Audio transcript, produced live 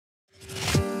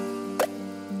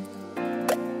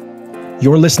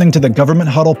You're listening to the Government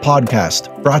Huddle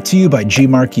podcast, brought to you by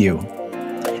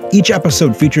GMarkU. Each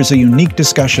episode features a unique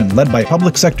discussion led by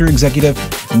public sector executive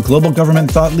and global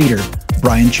government thought leader,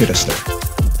 Brian Chittister.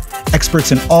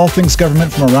 Experts in all things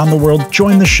government from around the world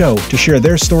join the show to share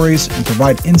their stories and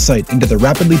provide insight into the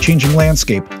rapidly changing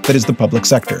landscape that is the public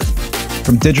sector.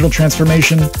 From digital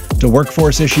transformation to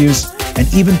workforce issues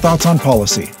and even thoughts on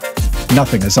policy,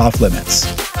 nothing is off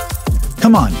limits.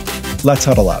 Come on, let's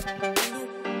huddle up.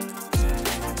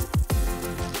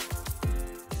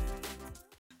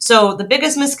 So the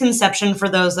biggest misconception for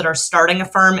those that are starting a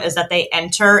firm is that they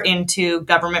enter into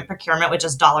government procurement with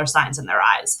just dollar signs in their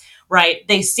eyes, right?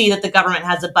 They see that the government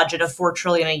has a budget of $4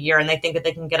 trillion a year and they think that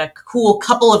they can get a cool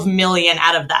couple of million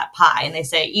out of that pie. And they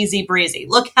say, easy breezy,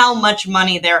 look how much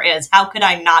money there is. How could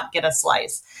I not get a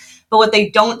slice? But what they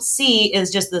don't see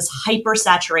is just this hyper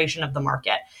saturation of the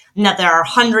market, and that there are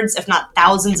hundreds, if not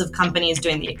thousands of companies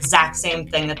doing the exact same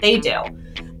thing that they do.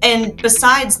 And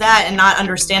besides that, and not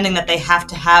understanding that they have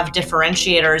to have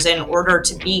differentiators in order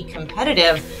to be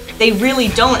competitive, they really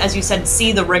don't, as you said,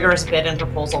 see the rigorous bid and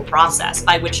proposal process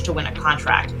by which to win a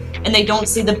contract. And they don't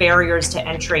see the barriers to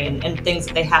entry and things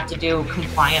that they have to do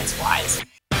compliance-wise.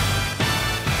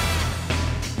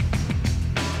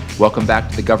 Welcome back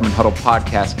to the Government Huddle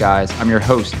podcast, guys. I'm your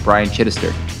host, Brian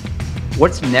Chittister.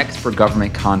 What's next for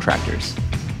government contractors?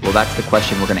 Well, that's the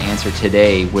question we're going to answer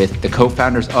today with the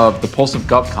co-founders of the Pulse of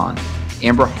GovCon,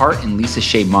 Hart and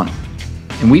Shea Mundt.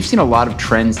 And we've seen a lot of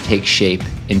trends take shape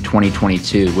in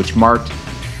 2022, which marked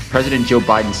President Joe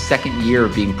Biden's second year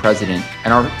of being president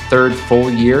and our third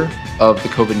full year of the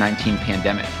COVID-19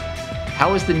 pandemic.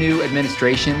 How has the new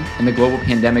administration and the global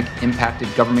pandemic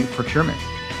impacted government procurement?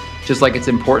 Just like it's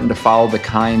important to follow the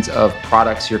kinds of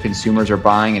products your consumers are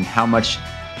buying and how much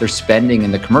they're spending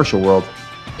in the commercial world,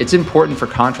 it's important for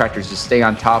contractors to stay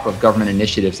on top of government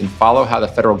initiatives and follow how the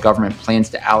federal government plans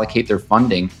to allocate their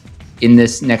funding in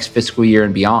this next fiscal year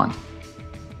and beyond.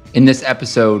 In this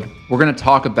episode, we're going to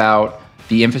talk about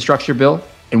the infrastructure bill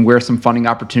and where some funding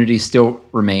opportunities still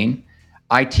remain,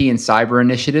 IT and cyber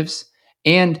initiatives,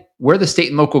 and where the state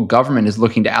and local government is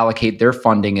looking to allocate their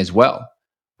funding as well.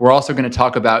 We're also going to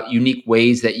talk about unique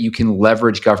ways that you can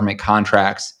leverage government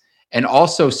contracts and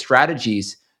also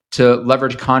strategies to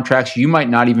leverage contracts you might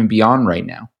not even be on right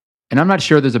now. And I'm not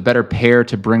sure there's a better pair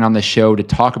to bring on the show to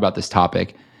talk about this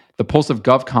topic. The Pulse of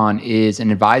GovCon is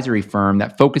an advisory firm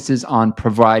that focuses on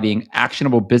providing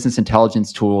actionable business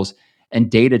intelligence tools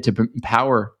and data to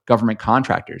empower government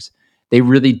contractors. They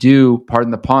really do,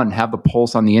 pardon the pun, have the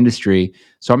pulse on the industry.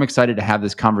 So I'm excited to have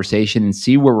this conversation and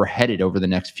see where we're headed over the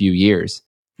next few years.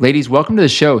 Ladies, welcome to the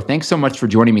show. Thanks so much for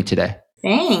joining me today.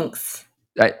 Thanks.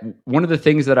 One of the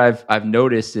things that I've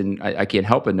noticed, and I can't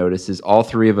help but notice, is all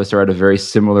three of us are at a very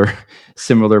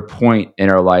similar point in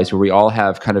our lives where we all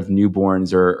have kind of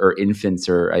newborns or infants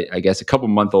or I guess a couple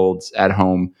month-olds at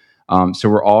home. So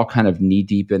we're all kind of knee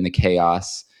deep in the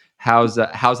chaos. How's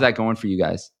that going for you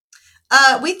guys?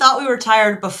 We thought we were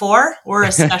tired before. We're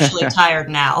especially tired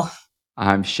now.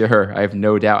 I'm sure. I have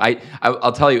no doubt.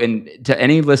 I'll tell you, and to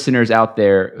any listeners out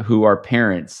there who are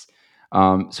parents,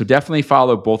 so definitely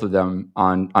follow both of them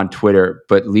on Twitter.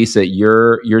 But Lisa,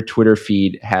 your Twitter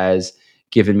feed has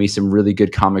given me some really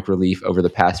good comic relief over the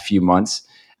past few months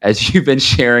as you've been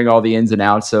sharing all the ins and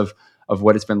outs of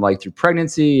what it's been like through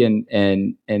pregnancy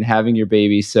and having your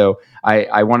baby. So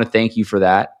I want to thank you for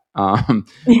that.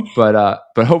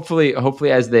 But hopefully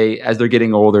as they're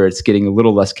getting older, it's getting a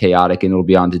little less chaotic and it'll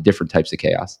be on to different types of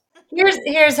chaos.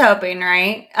 Here's hoping,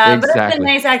 right? Exactly. But it's been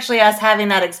nice actually us having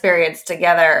that experience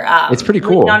together. It's pretty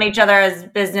cool. We've known each other as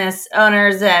business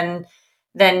owners and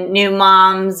then new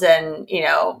moms, and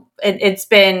it's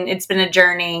been a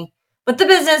journey with the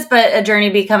business, but a journey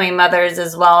becoming mothers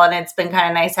as well. And it's been kind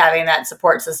of nice having that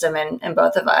support system in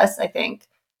both of us, I think.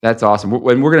 That's awesome.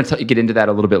 And we're going to get into that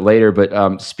a little bit later.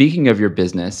 But speaking of your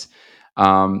business,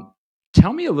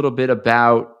 tell me a little bit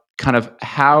about kind of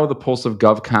how the Pulse of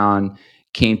GovCon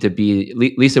came to be.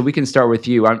 Lisa, we can start with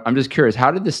you. I'm just curious,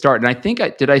 how did this start? And I think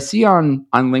did I see on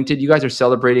LinkedIn, you guys are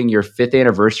celebrating your 5th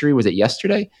anniversary. Was it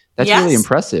yesterday? That's Yes. Really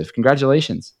impressive.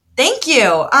 Congratulations. Thank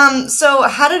you. So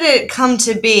how did it come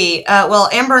to be? Well,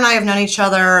 Amber and I have known each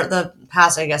other the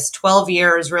past, 12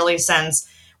 years, really, since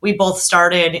we both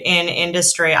started in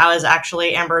industry. I was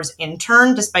actually Amber's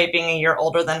intern, despite being a year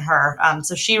older than her.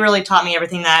 So she really taught me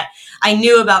everything that I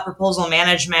knew about proposal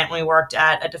management when we worked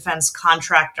at a defense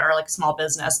contractor, like a small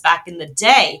business back in the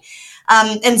day.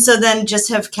 And so then just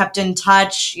have kept in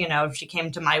touch. She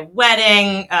came to my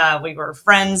wedding. We were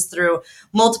friends through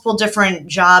multiple different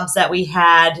jobs that we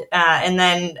had. And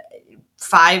then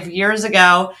 5 years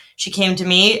ago, she came to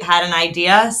me, had an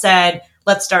idea, said,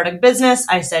 let's start a business.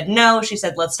 I said no. She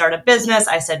said, let's start a business.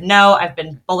 I said no. I've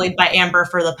been bullied by Amber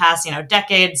for the past,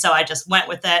 decade. So I just went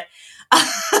with it.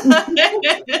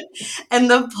 And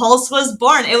the Pulse was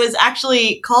born. It was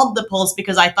actually called the Pulse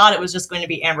because I thought it was just going to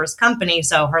be Amber's company.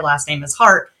 So her last name is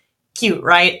Hart. Cute,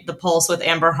 right? The Pulse with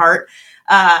Amber Hart.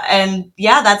 And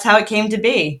yeah, that's how it came to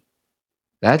be.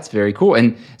 That's very cool.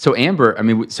 And so Amber,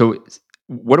 so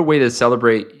what a way to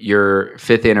celebrate your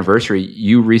 5th anniversary.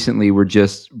 You recently were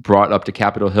just brought up to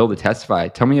Capitol Hill to testify.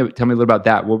 Tell me a little about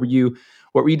that. What were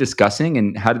you discussing,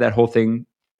 and how did that whole thing,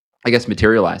 I guess,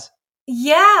 materialize?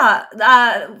 Yeah,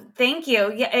 thank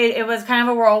you. Yeah, it was kind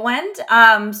of a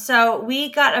whirlwind. So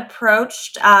we got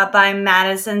approached by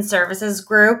Madison Services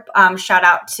Group. Shout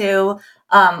out to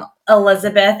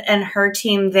Elizabeth and her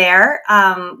team there.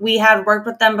 We had worked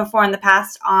with them before in the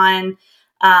past on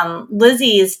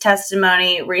Lizzie's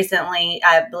testimony recently,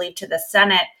 I believe, to the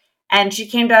Senate. And she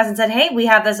came to us and said, hey, we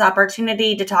have this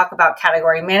opportunity to talk about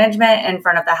category management in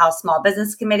front of the House Small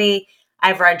Business Committee.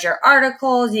 I've read your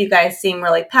articles. You guys seem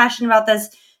really passionate about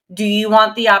this. Do you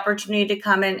want the opportunity to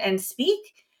come in and speak?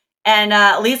 And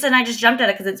Lisa and I just jumped at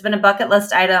it because it's been a bucket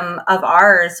list item of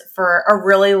ours for a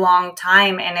really long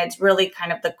time. And it's really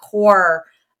kind of the core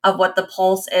of what the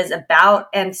Pulse is about.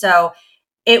 And so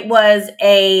it was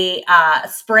a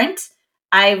sprint.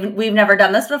 We've never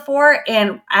done this before,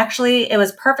 and actually, it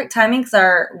was perfect timing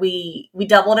because we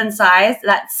doubled in size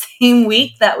that same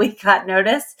week that we got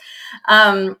notice,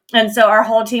 and so our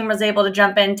whole team was able to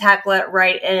jump in, tackle it,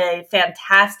 write a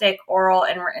fantastic oral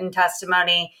and written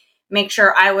testimony, make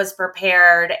sure I was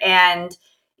prepared, and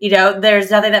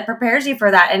there's nothing that prepares you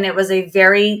for that, and it was a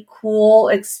very cool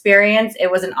experience.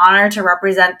 It was an honor to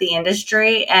represent the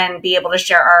industry and be able to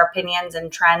share our opinions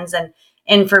and trends and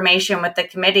information with the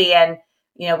committee, and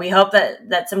we hope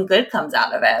that some good comes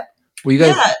out of it. Well, you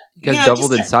guys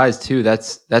doubled in size too.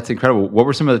 That's incredible. What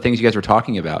were some of the things you guys were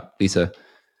talking about, Lisa?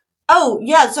 Oh,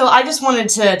 yeah. So I just wanted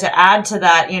to add to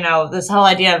that, this whole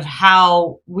idea of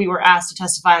how we were asked to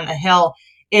testify on the Hill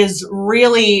is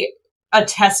really a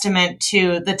testament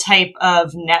to the type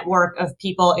of network of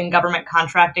people in government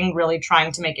contracting really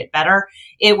trying to make it better.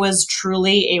 It was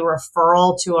truly a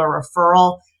referral to a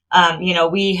referral.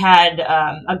 We had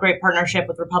a great partnership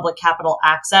with Republic Capital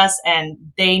Access, and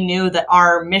they knew that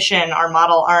our mission, our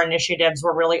model, our initiatives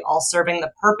were really all serving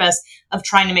the purpose of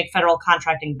trying to make federal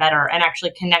contracting better, and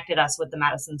actually connected us with the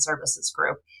Madison Services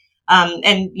Group.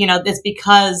 It's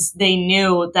because they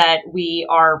knew that we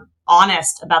are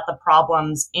honest about the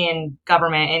problems in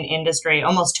government and industry,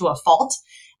 almost to a fault.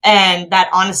 And that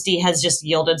honesty has just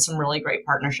yielded some really great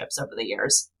partnerships over the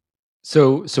years.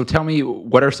 So tell me,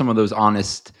 what are some of those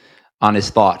honest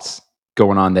thoughts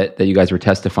going on that you guys were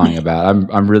testifying about?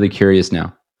 I'm really curious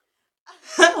now.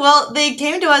 Well, they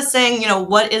came to us saying,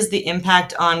 what is the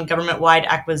impact on government-wide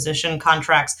acquisition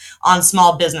contracts on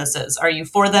small businesses? Are you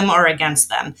for them or against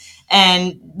them?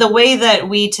 And the way that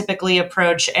we typically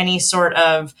approach any sort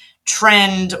of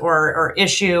trend or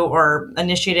issue or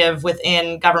initiative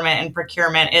within government and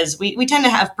procurement is we tend to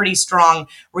have pretty strong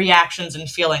reactions and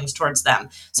feelings towards them.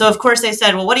 So of course they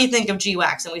said, well, what do you think of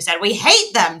GWACs? And we said, we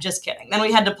hate them. Just kidding. Then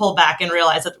we had to pull back and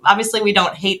realize that obviously we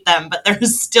don't hate them, but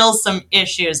there's still some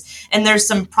issues and there's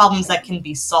some problems that can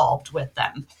be solved with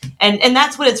them. And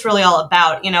that's what it's really all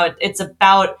about. It's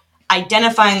about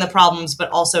identifying the problems, but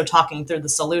also talking through the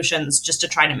solutions just to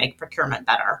try to make procurement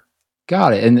better.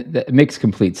 Got it. And it makes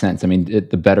complete sense. I mean,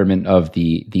 the betterment of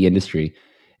the industry.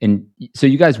 And so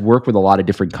you guys work with a lot of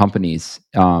different companies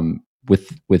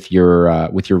with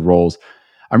your roles.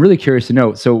 I'm really curious to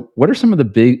know, so what are some of the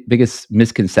biggest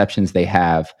misconceptions they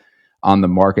have on the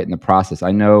market and the process?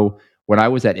 I know when I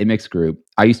was at Immix Group,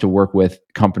 I used to work with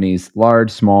companies, large,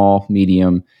 small,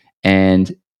 medium.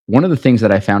 And one of the things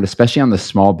that I found, especially on the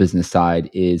small business side,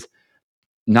 is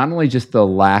not only just the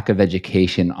lack of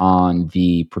education on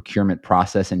the procurement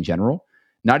process in general,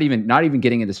 not even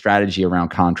getting into strategy around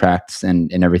contracts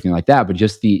and everything like that, but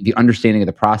just the understanding of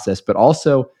the process, but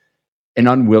also an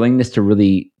unwillingness to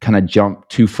really kind of jump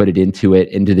 2-footed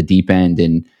into the deep end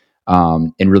and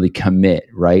really commit,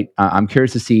 right? I'm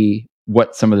curious to see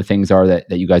what some of the things are that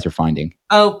you guys are finding.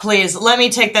 Oh, please, let me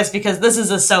take this because this is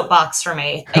a soapbox for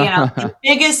me. The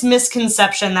biggest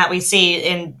misconception that we see,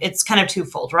 and it's kind of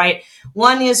twofold, right?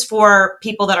 One is for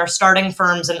people that are starting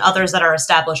firms and others that are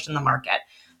established in the market.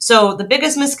 So the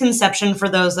biggest misconception for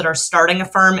those that are starting a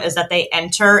firm is that they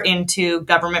enter into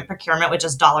government procurement with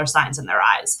just dollar signs in their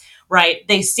eyes, right?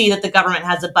 They see that the government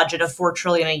has a budget of $4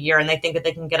 trillion a year and they think that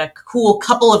they can get a cool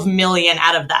couple of million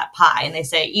out of that pie. And they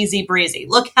say, easy breezy,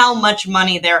 look how much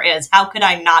money there is. How could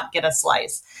I not get a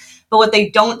slice? But what they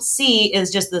don't see is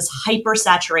just this hyper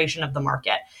saturation of the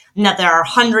market, and that there are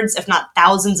hundreds, if not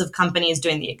thousands, of companies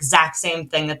doing the exact same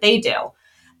thing that they do.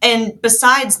 And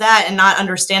besides that, and not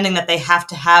understanding that they have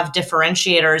to have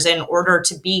differentiators in order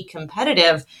to be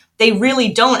competitive, they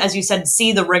really don't, as you said,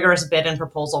 see the rigorous bid and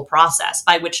proposal process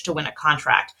by which to win a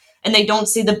contract. And they don't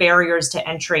see the barriers to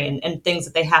entry and things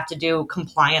that they have to do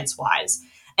compliance wise.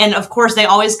 And of course, they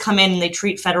always come in and they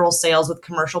treat federal sales with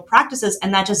commercial practices,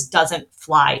 and that just doesn't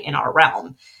fly in our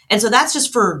realm. And so that's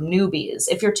just for newbies.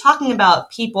 If you're talking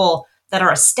about people that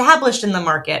are established in the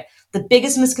market, the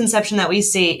biggest misconception that we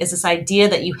see is this idea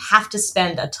that you have to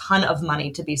spend a ton of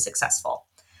money to be successful.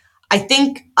 I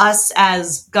think us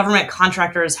as government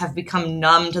contractors have become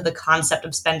numb to the concept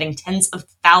of spending tens of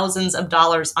thousands of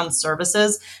dollars on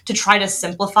services to try to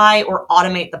simplify or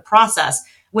automate the process,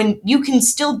 when you can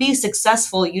still be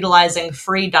successful utilizing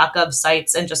free .gov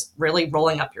sites and just really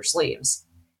rolling up your sleeves.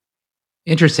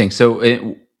 Interesting.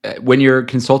 So when you're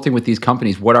consulting with these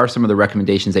companies, what are some of the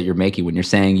recommendations that you're making when you're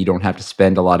saying you don't have to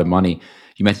spend a lot of money?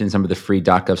 You mentioned some of the free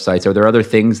 .gov sites. Are there other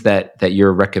things that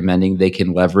you're recommending they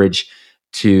can leverage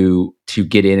to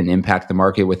get in and impact the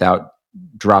market without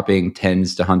dropping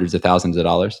tens to hundreds of thousands of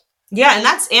dollars? Yeah, and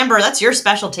that's Amber, that's your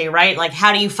specialty, right? Like,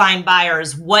 how do you find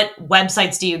buyers? What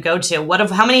websites do you go to?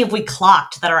 How many have we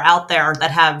clocked that are out there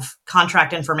that have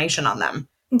contract information on them?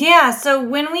 Yeah, so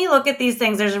when we look at these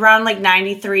things, there's around like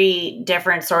 93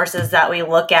 different sources that we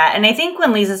look at. And I think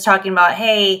when Lisa's talking about,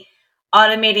 hey,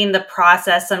 automating the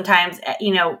process, sometimes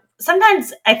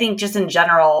I think just in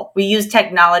general, we use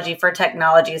technology for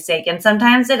technology's sake. And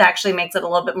sometimes it actually makes it a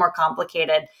little bit more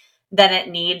complicated than it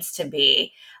needs to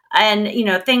be. And,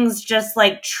 things just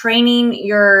like training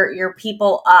your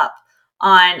people up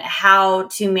on how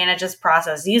to manage this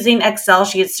process, using Excel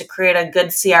sheets to create a good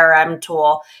CRM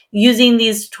tool, using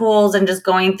these tools and just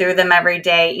going through them every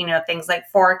day, things like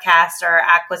Forecast or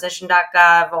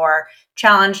acquisition.gov or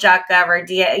challenge.gov or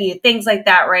DAU, things like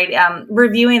that, right?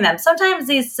 Reviewing them. Sometimes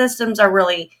these systems are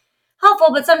really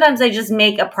helpful, but sometimes they just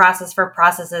make a process for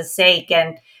process's sake.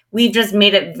 And we've just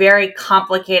made it very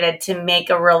complicated to make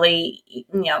a really,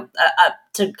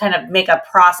 to kind of make a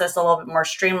process a little bit more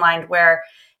streamlined, where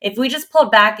if we just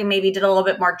pulled back and maybe did a little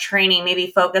bit more training, maybe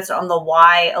focused on the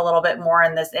why a little bit more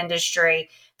in this industry,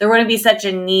 there wouldn't be such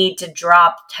a need to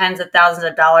drop tens of thousands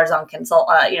of dollars on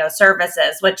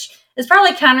services, which is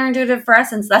probably counterintuitive for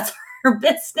us since that's our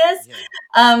business.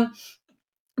 Yeah.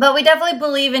 But we definitely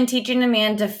believe in teaching a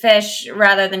man to fish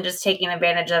rather than just taking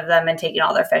advantage of them and taking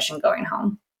all their fish and going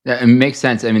home. Yeah, it makes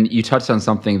sense. I mean, you touched on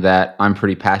something that I'm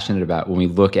pretty passionate about when we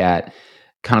look at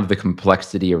kind of the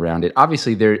complexity around it.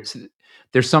 Obviously, there's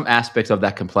some aspects of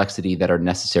that complexity that are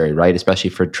necessary, right?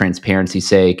 Especially for transparency's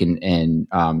sake and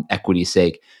equity's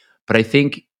sake. But I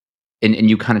think, and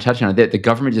you kind of touched on it, the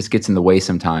government just gets in the way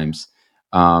sometimes,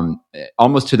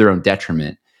 almost to their own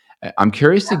detriment. I'm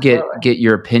curious to get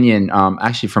your opinion,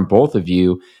 actually, from both of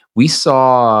you. We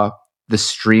saw the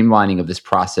streamlining of this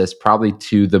process probably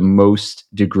to the most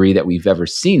degree that we've ever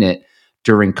seen it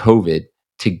during COVID,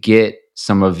 to get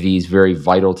some of these very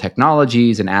vital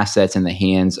technologies and assets in the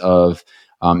hands of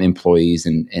employees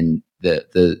and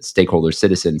the stakeholder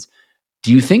citizens.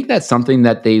 Do you think that's something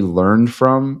that they learned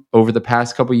from over the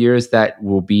past couple of years that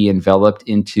will be enveloped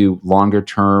into longer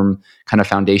term kind of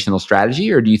foundational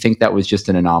strategy, or do you think that was just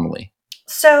an anomaly?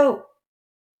 So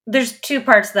there's two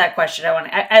parts to that question.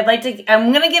 I'm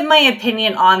going to give my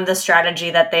opinion on the strategy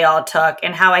that they all took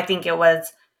and how I think it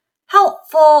was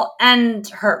helpful and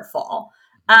hurtful.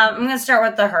 I'm going to start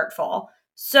with the hurtful.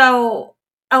 So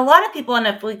a lot of people, and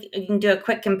if we can do a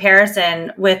quick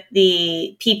comparison with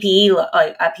the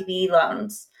PPE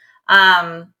loans,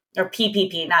 or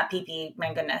PPP, not PPE,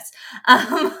 my goodness.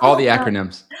 All the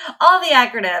acronyms.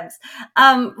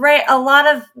 Right. A lot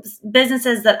of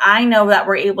businesses that I know that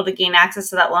were able to gain access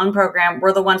to that loan program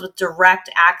were the ones with direct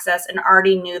access and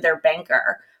already knew their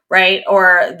banker, right?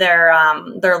 Or their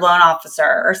loan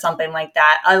officer or something like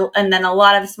that. And then a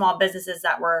lot of small businesses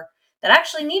that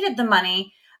actually needed the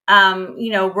money,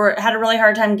 had a really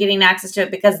hard time getting access to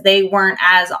it because they weren't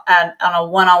as on a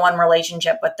one-on-one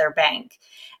relationship with their bank.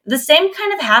 The same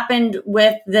kind of happened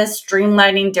with this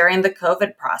streamlining during the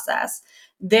COVID process.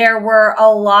 There were a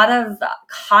lot of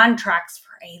contracts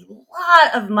for a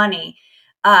lot of money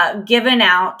given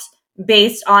out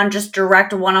based on just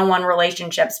direct one-on-one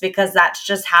relationships, because that's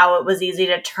just how it was easy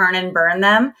to turn and burn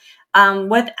them,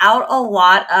 without a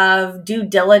lot of due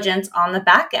diligence on the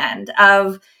back end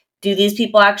of, do these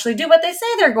people actually do what they say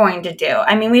they're going to do?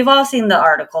 I mean, we've all seen the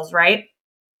articles, right?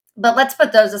 But let's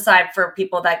put those aside for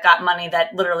people that got money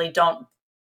that literally don't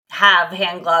have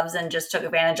hand gloves and just took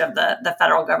advantage of the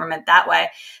federal government that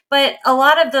way. But a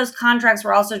lot of those contracts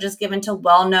were also just given to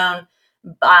well-known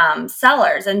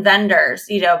sellers and vendors,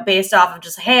 based off of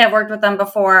just, hey, I've worked with them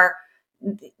before,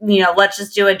 let's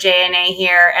just do a J&A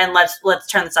here and let's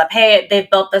turn this up. Hey, they've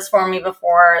built this for me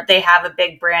before. They have a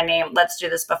big brand name. Let's do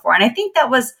this before. And I think that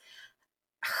was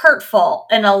hurtful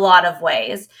in a lot of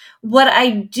ways. What I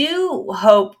do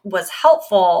hope was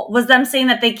helpful was them saying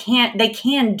that they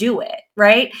can do it,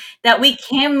 right? That we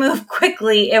can move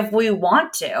quickly if we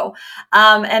want to,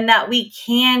 and that we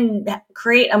can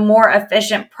create a more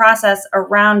efficient process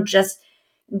around just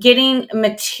getting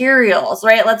materials,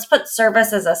 right? Let's put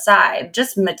services aside,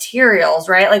 just materials,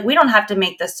 right? Like, we don't have to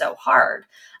make this so hard.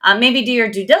 Maybe do your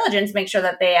due diligence, make sure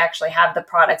that they actually have the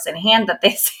products in hand that they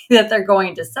say that they're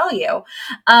going to sell you.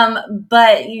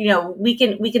 But we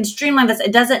can streamline this.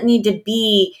 It doesn't need to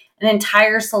be an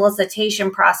entire solicitation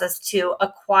process to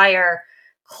acquire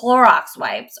Clorox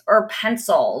wipes or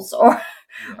pencils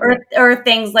or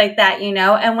things like that,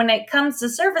 And when it comes to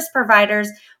service providers,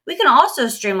 we can also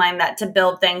streamline that to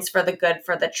build things for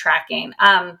the tracking.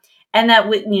 And that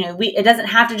it doesn't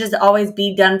have to just always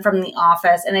be done from the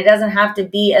office, and it doesn't have to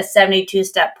be a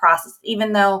 72-step process,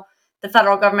 even though the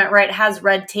federal government, right, has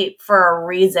red tape for a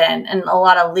reason and a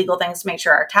lot of legal things to make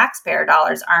sure our taxpayer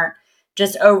dollars aren't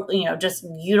just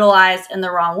utilized in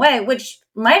the wrong way, which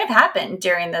might have happened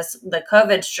during the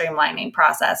COVID streamlining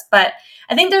process. But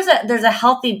I think there's a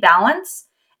healthy balance.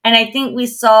 And I think we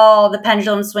saw the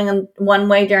pendulum swing in one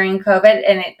way during COVID,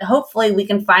 and hopefully we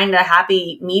can find a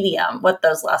happy medium with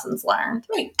those lessons learned.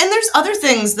 Right. And there's other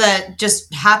things that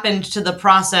just happened to the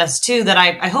process too that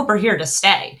I hope are here to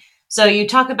stay. So you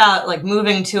talk about like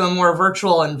moving to a more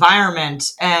virtual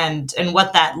environment and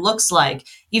what that looks like.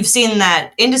 You've seen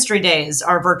that industry days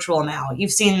are virtual now. You've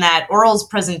seen that orals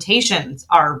presentations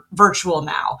are virtual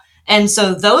now. And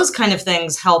so those kind of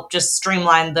things help just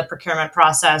streamline the procurement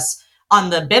process on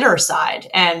the bidder side.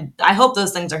 And I hope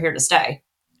those things are here to stay.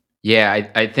 Yeah,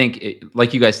 I think,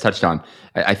 like you guys touched on,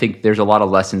 I think there's a lot of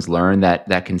lessons learned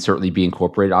that can certainly be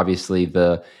incorporated. Obviously,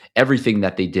 everything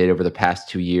that they did over the past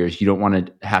 2 years, you don't want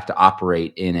to have to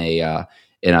operate in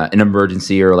an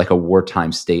emergency or like a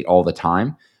wartime state all the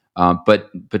time.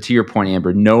 But to your point,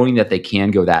 Amber, knowing that they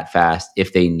can go that fast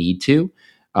if they need to,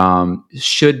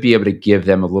 should be able to give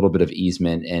them a little bit of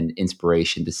easement and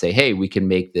inspiration to say, hey, we can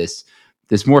make this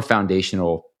more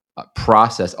foundational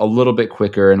process a little bit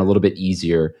quicker and a little bit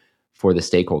easier for the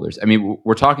stakeholders. I mean,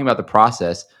 we're talking about the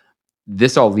process.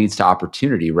 This all leads to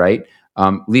opportunity, right?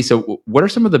 Lisa, what are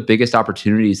some of the biggest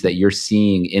opportunities that you're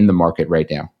seeing in the market right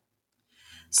now?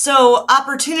 So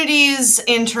opportunities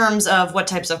in terms of what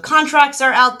types of contracts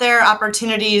are out there,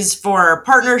 opportunities for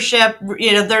partnership,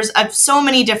 there's so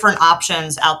many different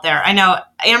options out there. I know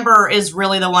Amber is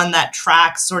really the one that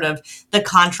tracks sort of the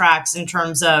contracts in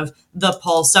terms of the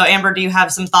Pulse. So Amber, do you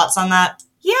have some thoughts on that?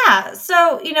 Yeah.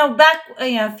 So, back,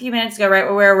 a few minutes ago, right,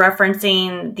 where we were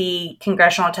referencing the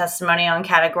congressional testimony on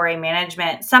category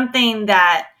management, something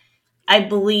that I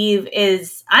believe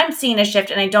I'm seeing a shift,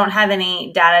 and I don't have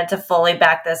any data to fully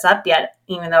back this up yet,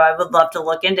 even though I would love to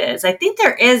look into it, is I think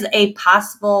there is a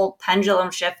possible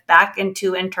pendulum shift back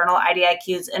into internal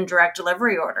IDIQs and direct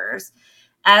delivery orders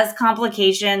as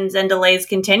complications and delays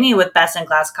continue with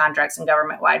best-in-class contracts and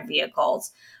government-wide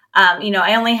vehicles.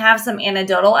 I only have some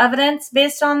anecdotal evidence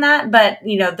based on that, but,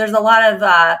 there's a lot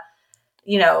of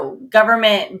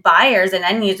government buyers and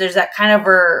end users that kind of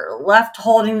were left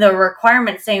holding the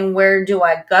requirement saying, where do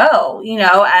I go?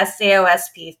 As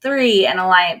COSP3 and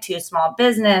Alliant 2 small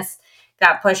business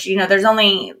got pushed, there's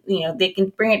only, they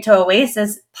can bring it to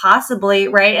Oasis possibly,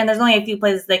 right? And there's only a few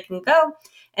places they can go.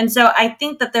 And so I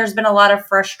think that there's been a lot of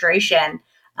frustration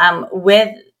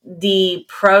with the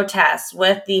protests,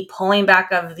 with the pulling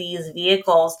back of these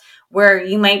vehicles, where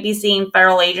you might be seeing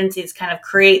federal agencies kind of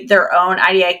create their own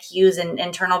IDIQs and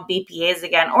internal BPAs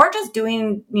again, or just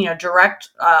doing, direct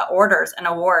orders and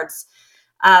awards.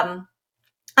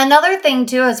 Another thing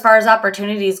too, as far as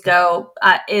opportunities go,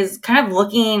 is kind of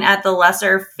looking at the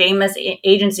lesser famous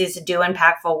agencies to do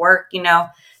impactful work.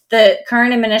 The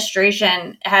current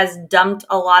administration has dumped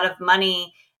a lot of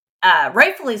money,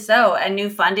 rightfully so, and new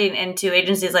funding into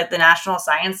agencies like the National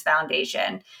Science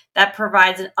Foundation that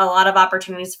provides a lot of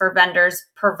opportunities for vendors,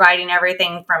 providing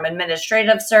everything from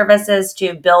administrative services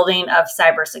to building of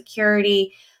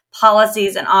cybersecurity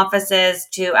policies and offices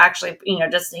to actually,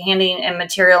 just handing in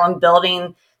material and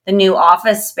building the new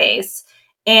office space.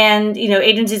 And,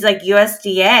 agencies like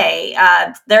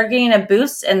USDA, they're getting a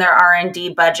boost in their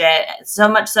R&D budget, so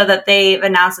much so that they've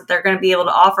announced that they're going to be able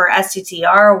to offer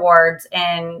STTR awards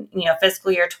in,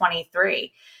 fiscal year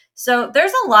 23. So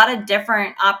there's a lot of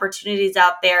different opportunities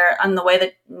out there on the way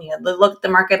that, they look at the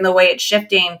market and the way it's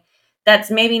shifting.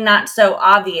 That's maybe not so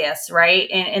obvious, right?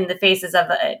 In the faces of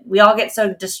we all get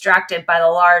so distracted by the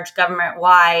large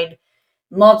government-wide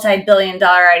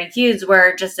multi-billion-dollar IDQs,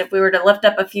 where just if we were to lift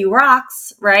up a few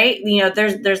rocks, right?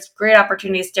 There's great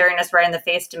opportunities staring us right in the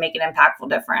face to make an impactful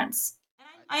difference.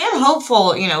 I am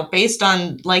hopeful, based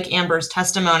on like Amber's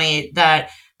testimony,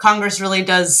 that Congress really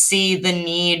does see the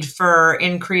need for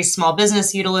increased small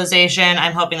business utilization.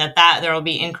 I'm hoping that there will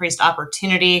be increased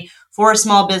opportunity for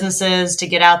small businesses to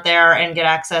get out there and get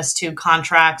access to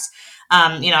contracts.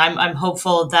 I'm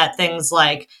hopeful that things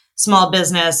like small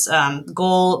business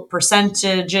goal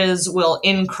percentages will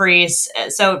increase.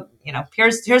 So,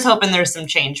 here's hoping there's some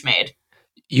change made.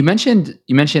 You mentioned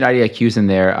IDIQs in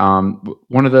there.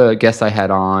 One of the guests I had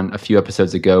on a few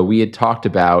episodes ago, we had talked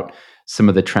about some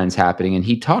of the trends happening, and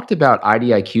he talked about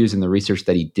IDIQs and the research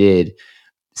that he did,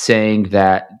 saying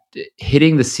that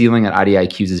hitting the ceiling at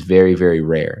IDIQs is very, very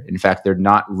rare. In fact, they're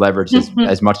not leveraged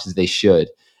as much as they should.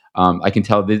 I can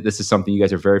tell this is something you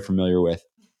guys are very familiar with.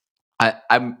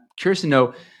 I'm curious to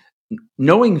know,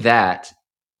 knowing that,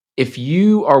 if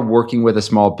you are working with a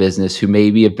small business who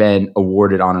maybe have been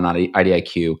awarded on an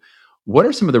IDIQ, what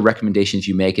are some of the recommendations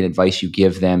you make and advice you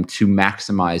give them to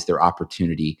maximize their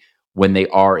opportunity when they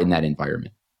are in that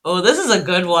environment? Oh, this is a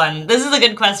good one. This is a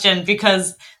good question,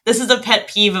 because this is a pet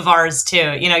peeve of ours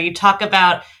too. You talk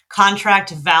about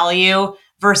contract value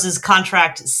versus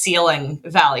contract ceiling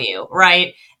value,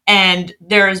 right? And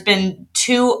there's been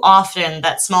too often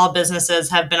that small businesses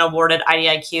have been awarded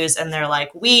IDIQs and they're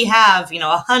like, we have,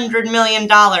 $100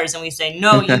 million. And we say,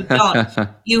 no, you don't.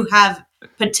 You have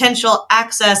potential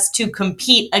access to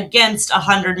compete against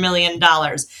 $100 million.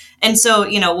 And so,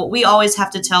 what we always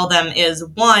have to tell them is,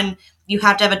 one, you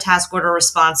have to have a task order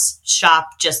response shop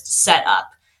just set up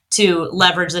to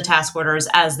leverage the task orders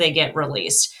as they get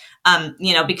released.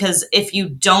 Because if you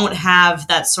don't have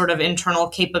that sort of internal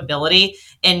capability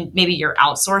and maybe you're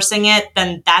outsourcing it,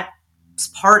 then that's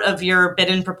part of your bid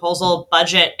and proposal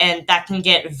budget, and that can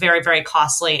get very, very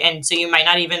costly. And so you might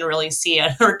not even really see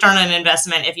a return on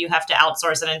investment if you have to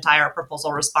outsource an entire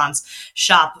proposal response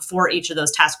shop for each of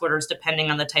those task orders, depending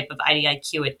on the type of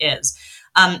IDIQ it is.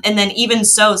 And then even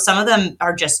so, some of them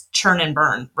are just churn and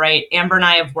burn, right? Amber and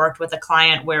I have worked with a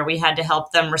client where we had to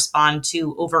help them respond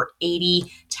to over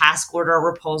 80 task order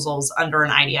proposals under an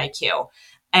IDIQ.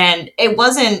 And it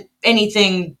wasn't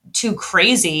anything too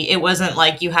crazy. It wasn't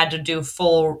like you had to do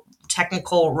full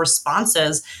technical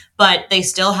responses, but they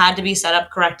still had to be set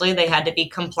up correctly. They had to be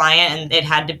compliant, and it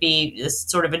had to be this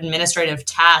sort of administrative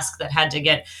task that had to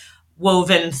get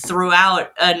woven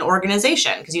throughout an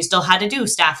organization, because you still had to do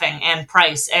staffing and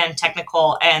price and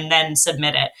technical and then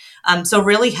submit it. So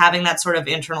really having that sort of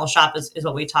internal shop is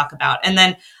what we talk about. And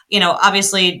then,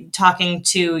 obviously talking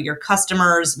to your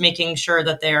customers, making sure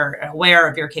that they're aware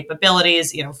of your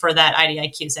capabilities, for that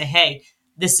IDIQ, say, hey,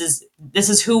 this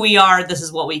is who we are, this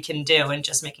is what we can do, and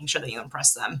just making sure that you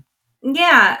impress them.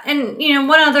 Yeah. And,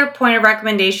 one other point of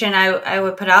recommendation I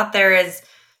would put out there is,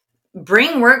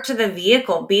 bring work to the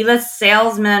vehicle. Be the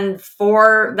salesman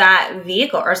for that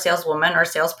vehicle, or saleswoman or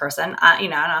salesperson. I don't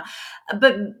know,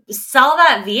 but sell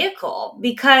that vehicle,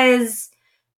 because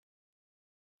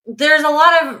there's a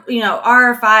lot of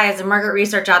RFIs and market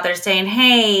research out there saying,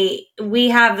 hey, we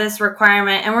have this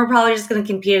requirement, and we're probably just going to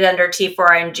compete it under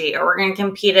T4IMG, or we're going to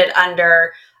compete it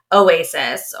under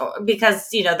Oasis, because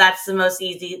that's the most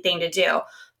easy thing to do.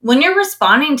 When you're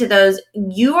responding to those,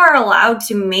 you are allowed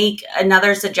to make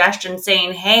another suggestion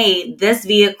saying, hey, this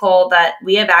vehicle that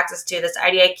we have access to, this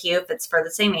IDIQ, if it's for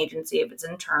the same agency, if it's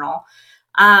internal,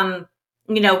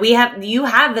 you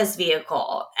have this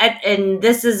vehicle, and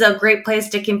this is a great place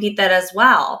to compete that as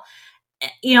well.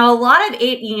 A lot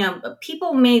of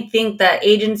people may think that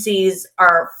agencies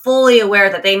are fully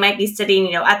aware that they might be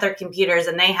sitting, at their computers,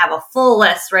 and they have a full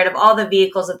list, right, of all the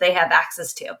vehicles that they have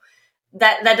access to.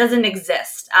 That doesn't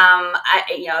exist.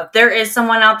 If there is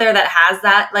someone out there that has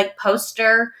that like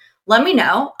poster, let me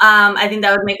know. I think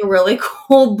that would make a really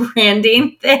cool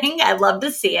branding thing. I'd love to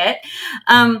see it.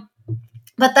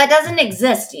 But that doesn't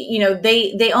exist.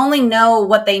 They only know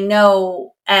what they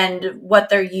know and what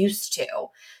they're used to.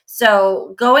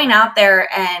 So going out there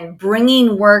and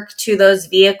bringing work to those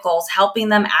vehicles, helping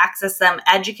them access them,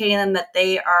 educating them that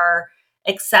they are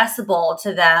accessible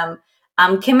to them,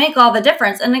 can make all the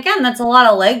difference. And again, that's a lot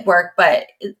of legwork, but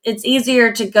it's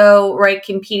easier to go right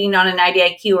competing on an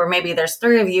IDIQ where maybe there's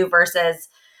 3 of you versus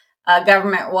a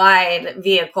government-wide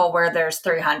vehicle where there's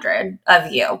 300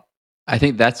 of you. I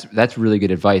think that's really good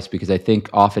advice, because I think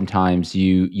oftentimes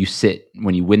you sit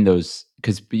when you win those,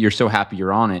 because you're so happy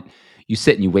you're on it, you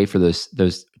sit and you wait for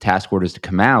those task orders to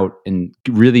come out, and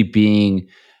really being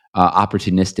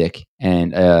opportunistic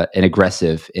and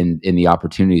aggressive in the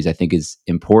opportunities, I think, is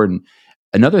important.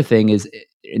 Another thing is,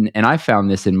 and I found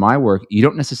this in my work, you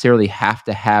don't necessarily have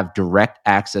to have direct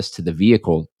access to the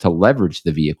vehicle to leverage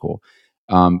the vehicle.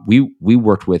 We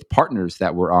worked with partners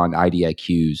that were on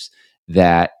IDIQs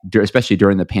that, especially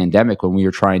during the pandemic, when we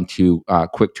were trying to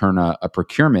quick turn a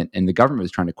procurement, and the government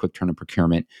was trying to quick turn a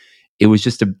procurement, it was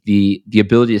just the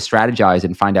ability to strategize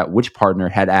and find out which partner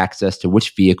had access to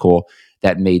which vehicle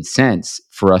that made sense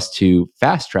for us to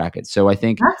fast track it. So I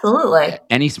think Absolutely.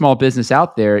 any small business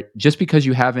out there, just because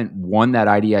you haven't won that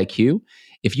IDIQ,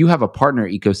 if you have a partner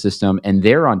ecosystem and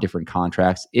they're on different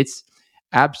contracts, it's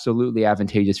absolutely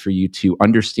advantageous for you to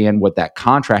understand what that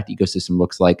contract ecosystem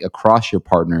looks like across your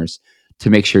partners to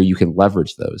make sure you can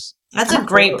leverage those. That's a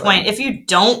great point. If you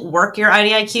don't work your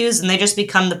IDIQs, then they just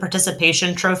become the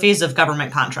participation trophies of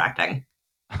government contracting.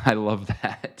 I love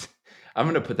that. I'm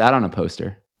going to put that on a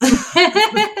poster.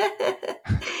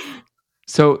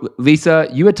 So, Lisa,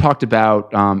 you had talked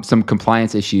about some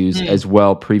compliance issues as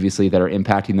well previously that are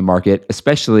impacting the market,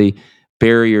 especially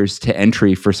barriers to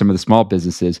entry for some of the small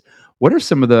businesses. What are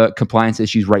some of the compliance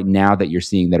issues right now that you're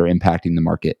seeing that are impacting the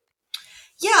market?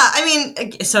 Yeah, I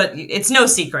mean, so it's no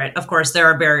secret, of course, there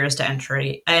are barriers to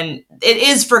entry, and it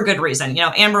is for good reason. You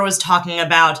know, Amber was talking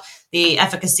about the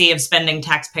efficacy of spending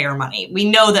taxpayer money. We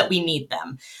know that we need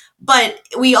them. But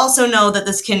we also know that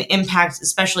this can impact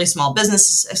especially small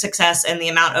business success, and the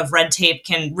amount of red tape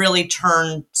can really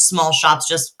turn small shops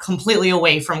just completely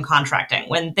away from contracting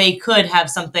when they could have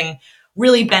something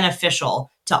really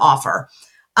beneficial to offer.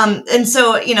 And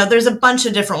so, you know, there's a bunch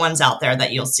of different ones out there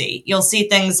that you'll see. You'll see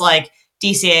things like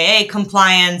DCAA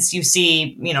compliance. You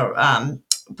see,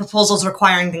 proposals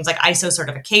requiring things like ISO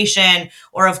certification,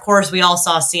 or of course, we all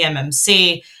saw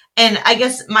CMMC. And I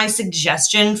guess my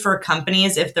suggestion for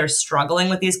companies, if they're struggling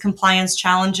with these compliance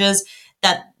challenges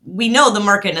that we know the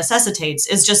market necessitates,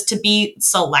 is just to be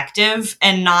selective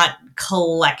and not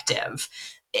collective.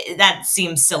 That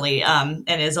seems silly and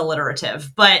is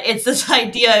alliterative, but it's this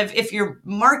idea of if your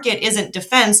market isn't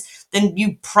defense, then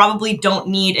you probably don't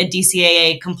need a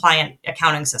DCAA compliant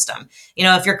accounting system. You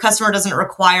know, if your customer doesn't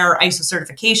require ISO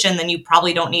certification, then you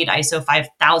probably don't need ISO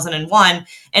 5001.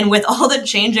 And with all the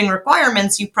changing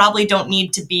requirements, you probably don't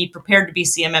need to be prepared to be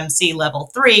CMMC level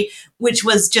 3, which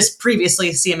was just previously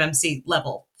CMMC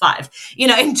level 5,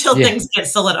 until things get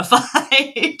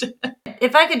solidified.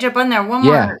 If I could jump on there, one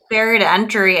more barrier to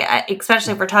entry,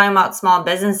 especially if we're talking about small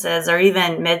businesses or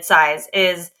even mid-size,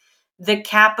 is the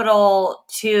capital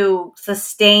to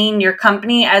sustain your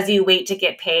company as you wait to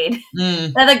get paid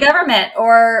by the government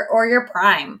or your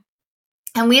prime.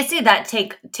 And we see that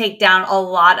take down a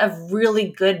lot of really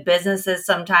good businesses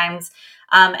sometimes.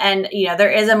 And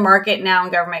there is a market now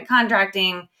in government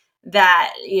contracting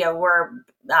that where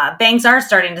banks are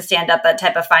starting to stand up that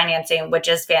type of financing, which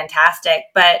is fantastic.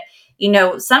 But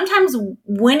sometimes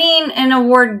winning an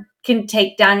award can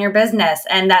take down your business,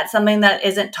 and that's something that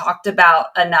isn't talked about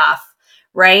enough.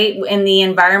 Right? In the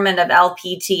environment of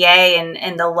LPTA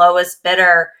and the lowest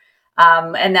bidder.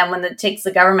 And then when it takes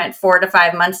the government 4 to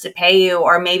 5 months to pay you,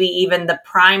 or maybe even the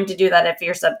prime to do that if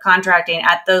you're subcontracting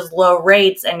at those low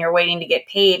rates and you're waiting to get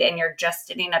paid and you're just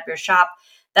sitting up your shop,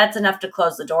 that's enough to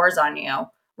close the doors on you.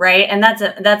 Right? And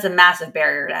that's a massive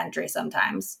barrier to entry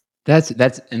sometimes. That's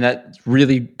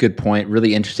really good point,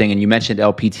 really interesting. And you mentioned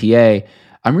LPTA.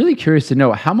 I'm really curious to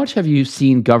know, how much have you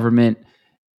seen government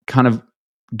kind of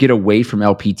get away from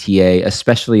LPTA,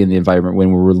 especially in the environment when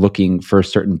we were looking for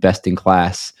certain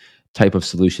best-in-class type of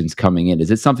solutions coming in?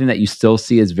 Is it something that you still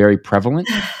see as very prevalent,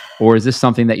 or is this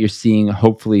something that you're seeing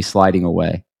hopefully sliding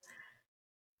away?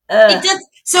 It does.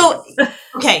 So,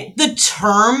 okay, the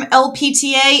term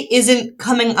LPTA isn't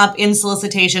coming up in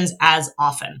solicitations as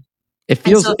often.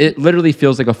 It literally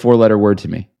feels like a 4-letter word to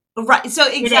me. Right. So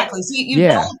exactly. So you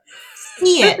don't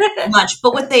see it much,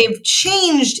 but what they've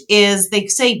changed is they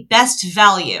say best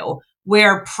value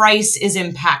where price is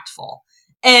impactful.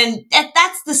 And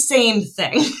that's the same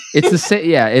thing. It's the same.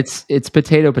 Yeah. It's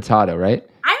potato, right?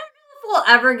 I don't know if we'll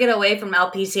ever get away from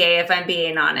LPTA, if I'm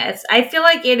being honest. I feel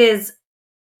like it is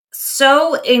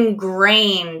so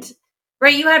ingrained,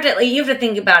 right? You have to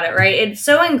think about it, right? It's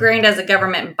so ingrained as a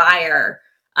government buyer,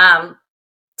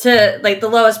 to like the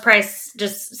lowest price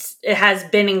it has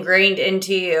been ingrained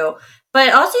into you.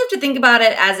 But also you have to think about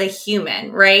it as a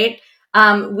human, right?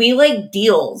 We like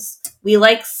deals. We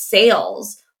like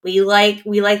sales. We like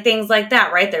things like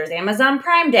that, right? There's Amazon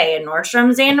Prime Day and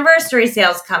Nordstrom's anniversary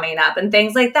sales coming up and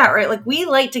things like that, right? Like we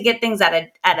like to get things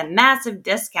at a massive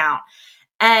discount.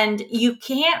 And you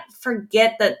can't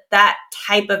forget that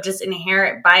type of just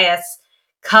inherent bias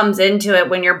comes into it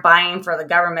when you're buying for the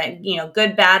government,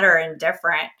 good, bad, or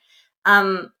indifferent.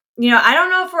 I don't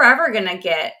know if we're ever going to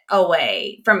get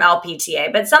away from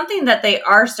LPTA, but something that they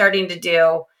are starting to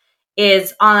do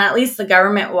is on at least the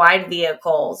government-wide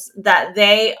vehicles that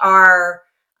they are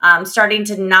starting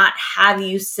to not have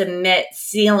you submit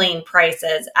ceiling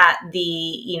prices at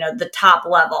the top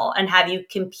level and have you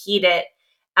compete it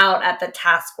out at the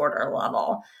task order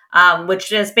level, which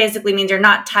just basically means you're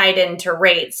not tied into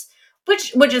rates,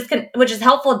 which is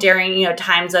helpful during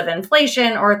times of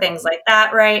inflation or things like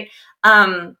that, right?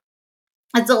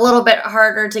 It's a little bit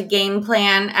harder to game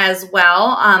plan as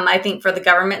well, I think, for the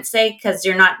government's sake, because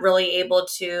you're not really able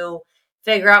to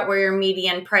figure out where your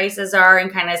median prices are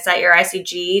and kind of set your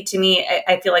ICG. To me,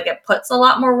 I feel like it puts a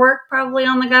lot more work probably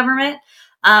on the government.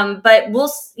 But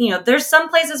there's some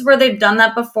places where they've done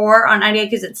that before on IDA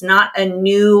because it's not a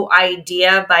new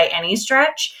idea by any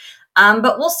stretch.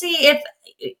 But we'll see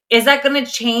is that going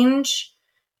to change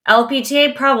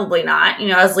LPTA? Probably not.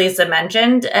 As Lisa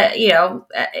mentioned,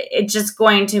 it's just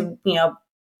going to,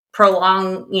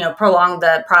 prolong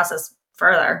the process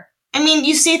further. I mean,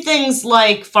 you see things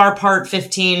like FAR Part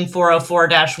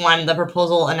 15404-1, the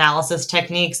proposal analysis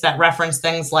techniques that reference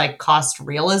things like cost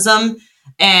realism.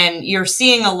 And you're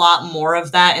seeing a lot more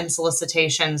of that in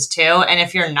solicitations too. And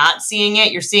if you're not seeing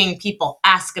it, you're seeing people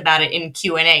ask about it in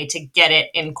Q&A to get it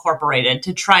incorporated,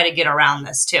 to try to get around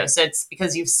this too. So it's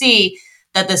because you see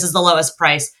that this is the lowest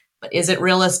price, but is it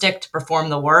realistic to perform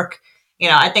the work?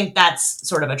 I think that's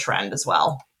sort of a trend as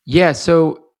well. Yeah.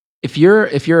 So if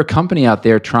you're a company out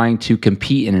there trying to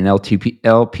compete in an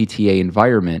LPTA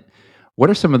environment, what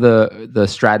are some of the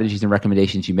strategies and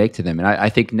recommendations you make to them? And I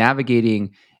think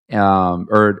navigating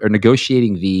or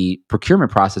negotiating the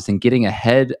procurement process and getting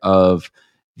ahead of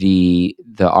the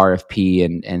RFP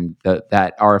and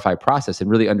that RFI process and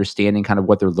really understanding kind of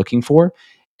what they're looking for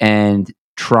and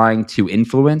trying to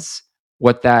influence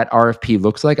what that RFP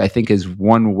looks like, I think is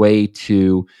one way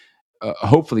to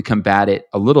hopefully combat it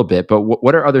a little bit. But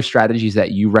what are other strategies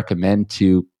that you recommend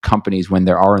to companies when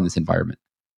they are in this environment?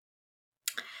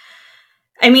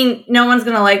 I mean, no one's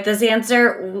going to like this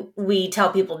answer. We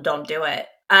tell people don't do it.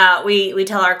 We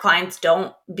tell our clients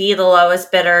don't be the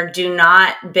lowest bidder. Do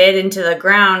not bid into the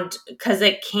ground because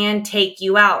it can take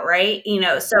you out, right?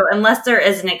 So unless there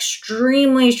is an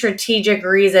extremely strategic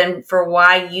reason for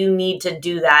why you need to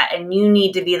do that and you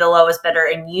need to be the lowest bidder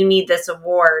and you need this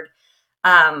award,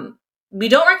 we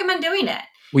don't recommend doing it.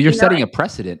 Well, you're setting a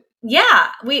precedent. Yeah,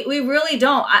 we really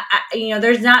don't.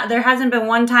 There hasn't been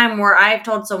one time where I've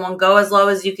told someone go as low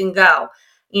as you can go.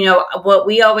 What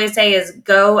we always say is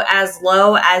go as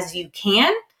low as you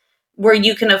can, where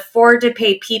you can afford to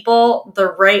pay people the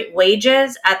right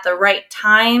wages at the right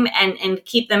time and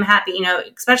keep them happy,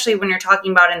 especially when you're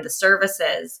talking about in the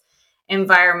services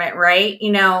environment, right?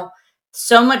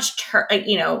 So much,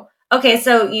 okay,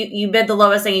 so you bid the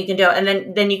lowest thing you can do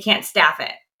and then you can't staff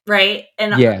it. Right.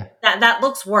 And yeah, that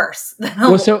looks worse than a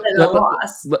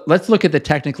loss. Let's look at the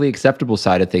technically acceptable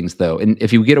side of things, though. And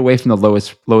if you get away from the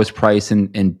lowest price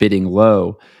and bidding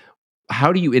low,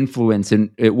 how do you influence and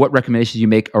what recommendations you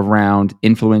make around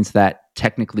influence that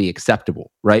technically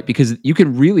acceptable, right? Because you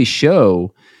can really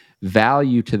show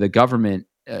value to the government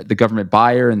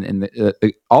buyer and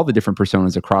all the different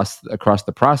personas across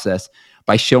the process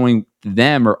by showing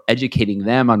them or educating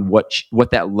them on what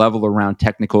that level around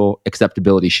technical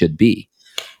acceptability should be.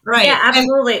 Right. Yeah,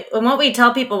 absolutely. And what we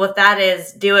tell people with that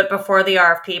is do it before the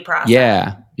RFP process.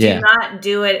 Yeah. Do not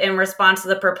do it in response to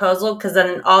the proposal because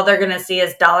then all they're going to see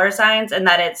is dollar signs and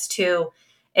that it's too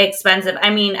expensive. I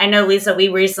mean, I know, Lisa, we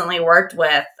recently worked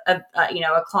with a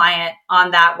client on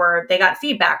that where they got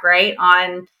feedback, right?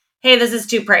 On, hey, this is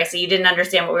too pricey. You didn't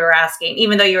understand what we were asking,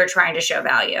 even though you were trying to show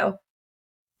value.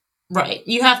 Right.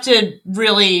 You have to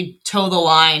really toe the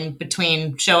line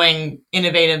between showing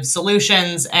innovative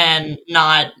solutions and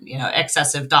not,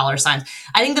 excessive dollar signs.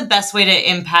 I think the best way to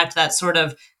impact that sort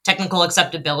of technical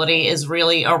acceptability is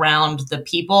really around the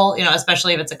people,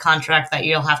 especially if it's a contract that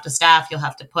you'll have to staff, you'll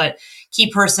have to put key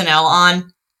personnel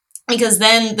on. Because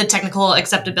then the technical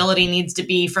acceptability needs to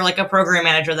be for like a program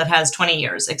manager that has 20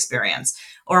 years experience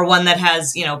or one that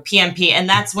has, PMP. And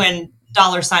that's when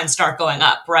dollar signs start going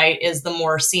up, right? Is the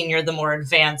more senior, the more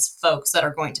advanced folks that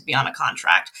are going to be on a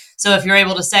contract. So if you're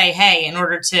able to say, hey, in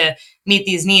order to meet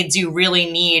these needs, you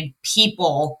really need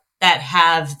people that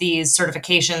have these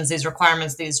certifications, these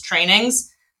requirements, these trainings,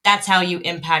 that's how you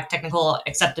impact technical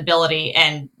acceptability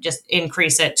and just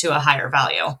increase it to a higher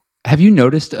value. Have you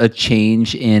noticed a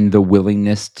change in the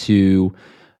willingness to,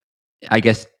 I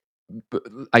guess,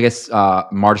 I guess,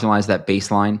 marginalize that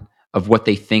baseline of what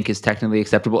they think is technically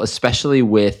acceptable, especially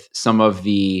with some of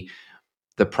the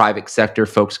private sector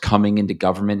folks coming into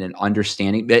government and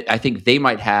understanding that I think they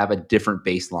might have a different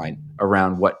baseline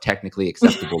around what technically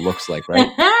acceptable looks like, right?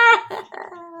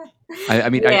 I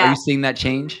mean, are Yeah. you seeing that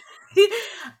change?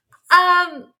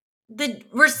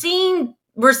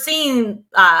 We're seeing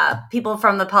people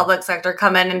from the public sector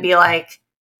come in and be like,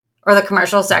 or the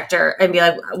commercial sector, and be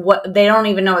like, what, they don't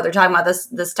even know what they're talking about.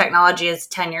 This technology is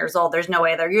 10 years old. There's no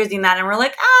way they're using that. And we're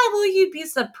like, well, you'd be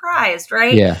surprised,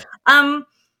 right? Yeah.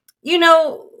 You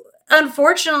know,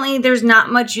 unfortunately, there's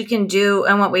not much you can do.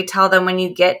 And what we tell them when you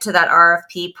get to that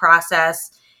RFP process,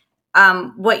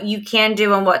 what you can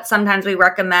do, and what sometimes we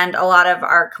recommend a lot of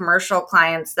our commercial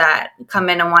clients that come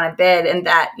in and want to bid, and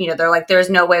that, they're like, there's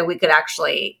no way we could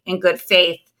actually, in good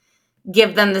faith,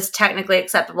 give them this technically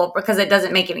acceptable because it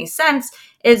doesn't make any sense,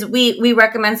 is we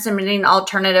recommend submitting an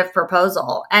alternative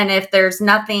proposal. And if there's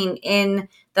nothing in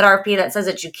that RFP that says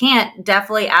that you can't,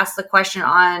 definitely ask the question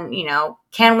on,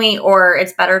 can we, or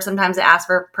it's better sometimes to ask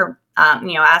for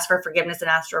forgiveness and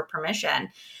ask for permission.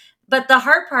 But the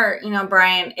hard part,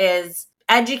 Brian, is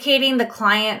educating the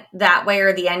client that way,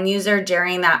 or the end user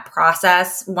during that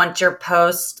process. Once you're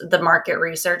post the market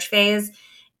research phase,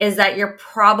 is that you're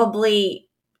probably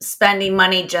spending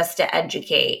money just to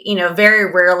educate.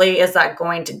 Very rarely is that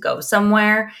going to go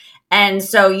somewhere. And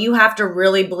so you have to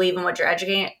really believe in what you're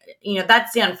educating.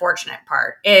 That's the unfortunate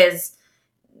part, is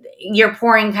you're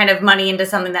pouring kind of money into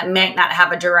something that might not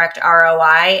have a direct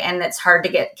ROI. And it's hard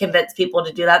to convince people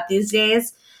to do that these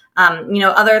days.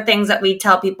 Other things that we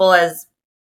tell people is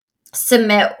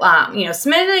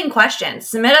submitting questions,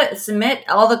 submit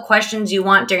all the questions you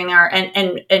want during our,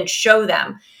 and show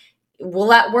them. Will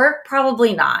that work?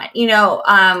 Probably not.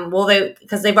 Will they,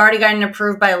 because they've already gotten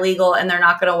approved by legal and they're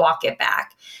not going to walk it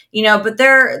back, but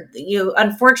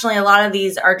unfortunately, a lot of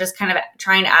these are just kind of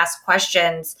trying to ask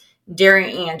questions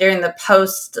during the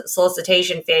post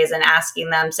solicitation phase, and asking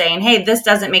them, saying, hey, this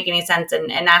doesn't make any sense,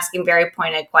 and asking very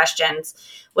pointed questions,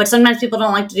 which sometimes people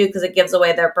don't like to do because it gives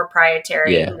away their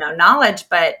proprietary knowledge.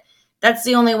 But that's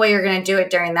the only way you're going to do it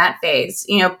during that phase.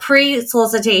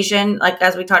 Pre-solicitation, like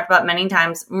as we talked about many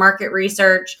times, market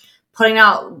research, putting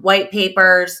out white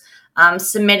papers,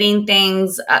 submitting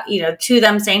things, to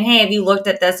them, saying, hey, have you looked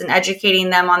at this, and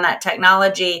educating them on that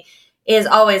technology is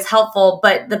always helpful.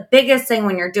 But the biggest thing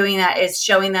when you're doing that is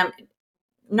showing them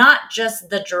not just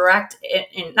the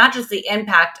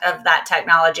impact of that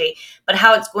technology, but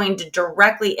how it's going to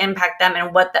directly impact them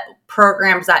and what the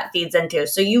programs that feeds into.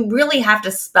 So you really have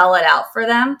to spell it out for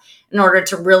them in order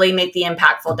to really make the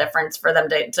impactful difference for them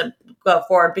to go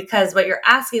forward. Because what you're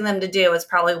asking them to do is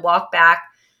probably walk back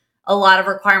a lot of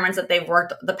requirements that they've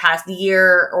worked the past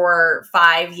year or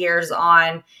 5 years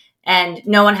on. And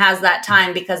no one has that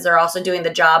time, because they're also doing the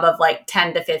job of like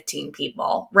 10 to 15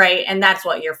 people, right? And that's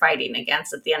what you're fighting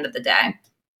against at the end of the day.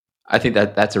 I think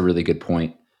that's a really good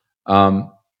point.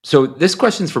 So this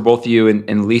question's for both you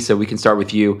and Lisa. We can start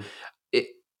with you.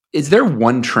 Is there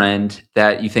one trend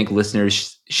that you think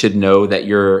listeners should know that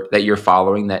you're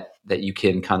following, that you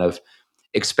can kind of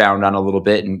expound on a little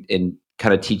bit, and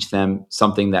kind of teach them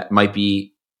something that might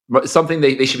be something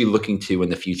they should be looking to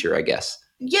in the future, I guess?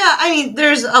 Yeah, I mean,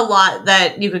 there's a lot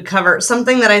that you could cover.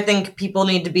 Something that I think people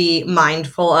need to be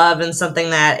mindful of, and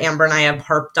something that Amber and I have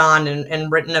harped on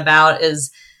and written about, is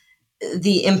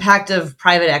the impact of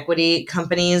private equity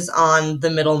companies on the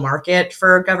middle market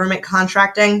for government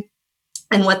contracting,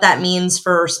 and what that means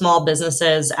for small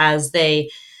businesses as they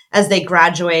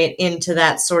graduate into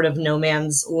that sort of no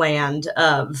man's land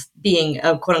of being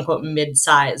a quote unquote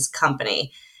mid-size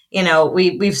company.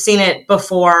 We've seen it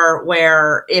before,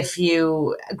 where if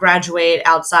you graduate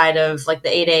outside of like the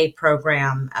 8A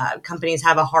program, companies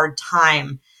have a hard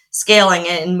time scaling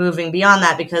it and moving beyond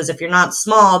that, because if you're not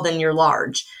small, then you're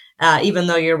large, even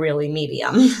though you're really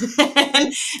medium.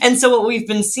 and so what we've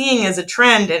been seeing as a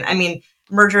trend, and I mean,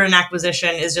 merger and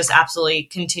acquisition is just absolutely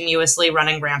continuously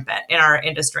running rampant in our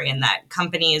industry, in that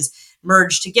companies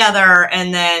merge together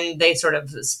and then they sort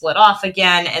of split off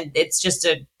again. And it's just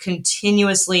a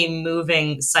continuously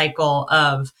moving cycle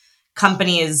of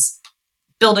companies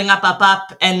building up,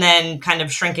 and then kind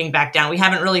of shrinking back down. We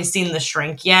haven't really seen the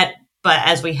shrink yet, but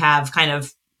as we have kind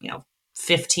of,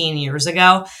 15 years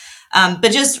ago.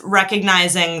 But just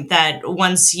recognizing that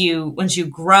once you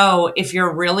grow, if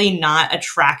you're really not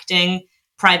attracting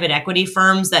private equity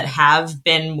firms that have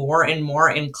been more and more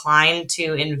inclined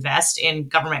to invest in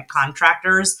government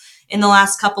contractors in the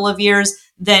last couple of years,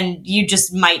 then you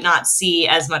just might not see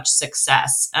as much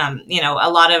success.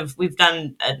 We've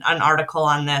done an article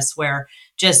on this where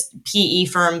just PE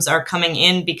firms are coming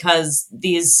in because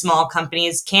these small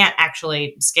companies can't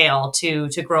actually scale to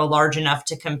grow large enough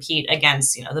to compete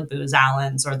against, the Booz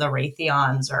Allens or the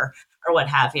Raytheons or what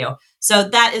have you. So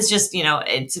that is just,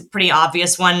 it's a pretty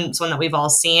obvious one. It's one that we've all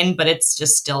seen, but it's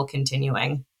just still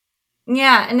continuing.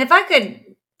 Yeah. And if I could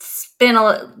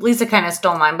Lisa kind of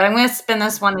stole mine, but I'm going to spin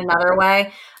this one another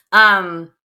way.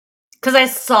 Because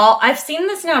I've seen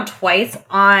this now twice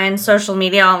on social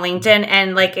media, on LinkedIn,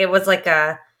 and it was like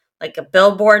a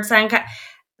billboard sign.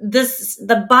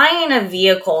 The buying of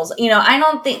vehicles. I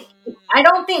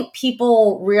don't think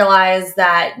people realize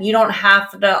that you don't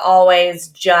have to always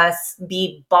just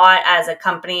be bought as a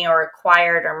company or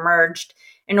acquired or merged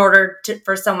in order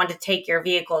for someone to take your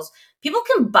vehicles. People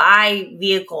can buy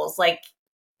vehicles.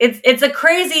 It's a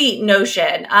crazy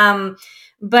notion.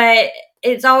 But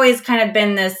it's always kind of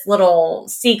been this little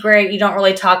secret. You don't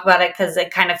really talk about it because it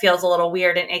kind of feels a little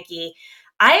weird and icky.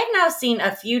 I have now seen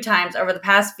a few times over the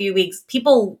past few weeks,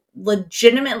 people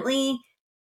legitimately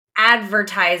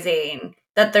advertising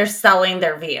that they're selling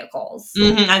their vehicles.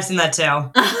 Mm-hmm, I've seen that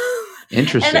too.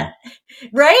 Interesting.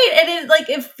 Right? And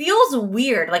it feels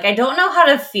weird. I don't know how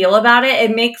to feel about it.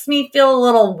 It makes me feel a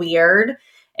little weird.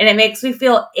 And it makes me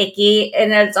feel icky.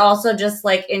 And it's also just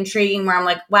intriguing where I'm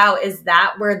like, wow, is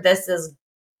that where this is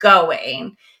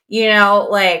going? Because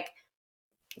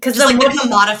the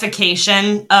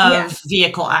commodification of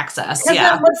vehicle access.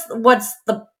 Yeah. What's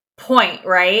the point,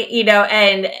 right?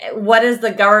 And what is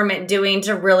the government doing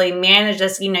to really manage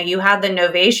this? You have the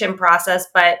novation process,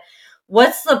 but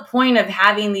what's the point of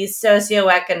having these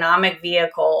socioeconomic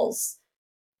vehicles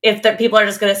if the people are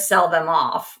just going to sell them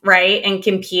off, right? And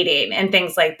competing and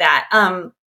things like that.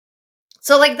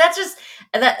 So that's just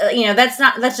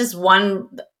that's just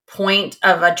one point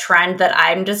of a trend that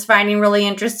I'm just finding really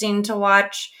interesting to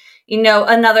watch.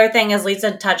 Another thing, as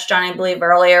Lisa touched on, I believe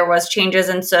earlier, was changes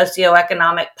in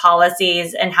socioeconomic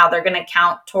policies and how they're going to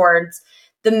count towards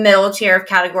the middle tier of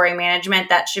category management.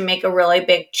 That should make a really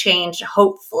big change,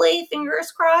 hopefully,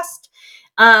 fingers crossed,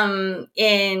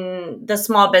 in the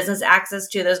small business access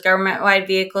to those government-wide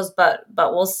vehicles, but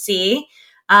we'll see.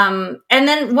 And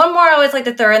then one more I always like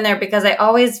to throw in there, because I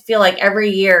always feel like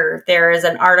every year there is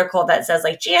an article that says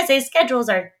GSA schedules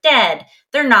are dead.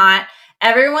 They're not.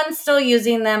 Everyone's still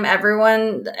using them.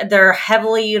 They're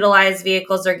heavily utilized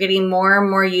vehicles. They're getting more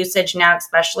and more usage now,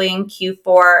 especially in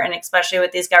Q4, and especially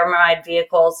with these government-wide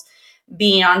vehicles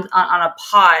being on a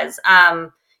pause.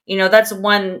 That's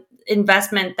one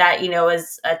investment that,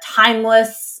 is a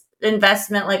timeless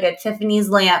investment, like a Tiffany's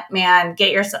lamp, man.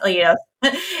 Get yourself,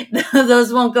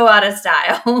 those won't go out of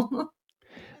style.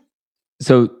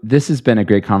 So this has been a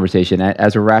great conversation.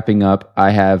 As we're wrapping up,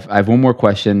 I have one more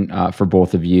question for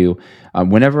both of you.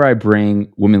 Whenever I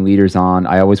bring women leaders on,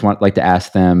 I always like to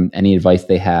ask them any advice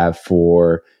they have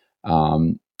for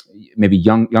maybe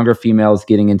younger females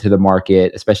getting into the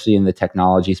market, especially in the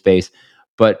technology space.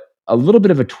 But a little bit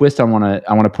of a twist I want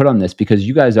to put on this, because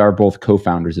you guys are both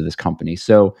co-founders of this company.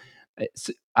 So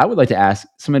I would like to ask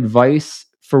some advice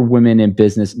for women in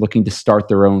business looking to start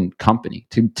their own company,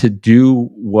 to do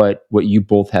what you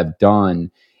both have done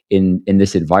in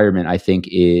this environment. I think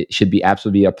it should be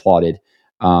absolutely applauded.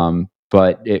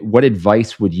 But what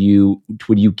advice would you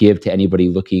give to anybody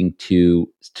looking to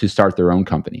start their own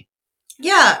company?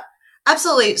 Yeah,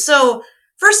 absolutely. So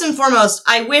first and foremost,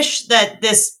 I wish that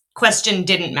this question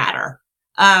didn't matter.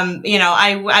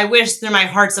 I wish through my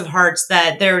hearts of hearts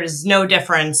that there is no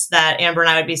difference that Amber and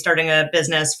I would be starting a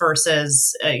business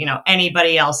versus,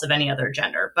 anybody else of any other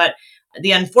gender. But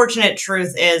the unfortunate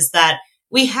truth is that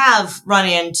we have run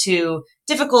into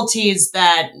difficulties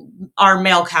that our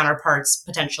male counterparts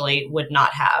potentially would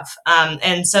not have.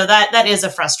 And so that is a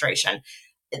frustration.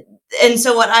 And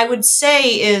so what I would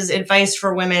say is advice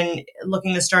for women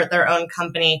looking to start their own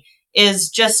company is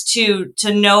just to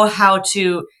know how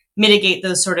to mitigate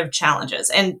those sort of challenges.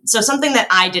 And so something that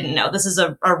I didn't know, this is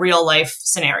a real life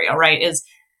scenario, right? Is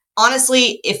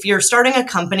honestly, if you're starting a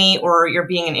company or you're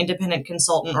being an independent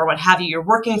consultant or what have you, you're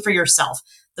working for yourself.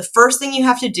 The first thing you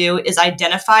have to do is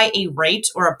identify a rate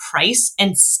or a price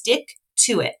and stick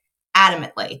to it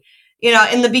adamantly.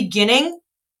 In the beginning,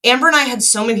 Amber and I had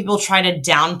so many people try to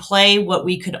downplay what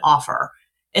we could offer.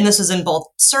 And this was in both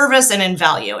service and in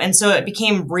value. And so it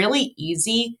became really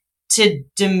easy to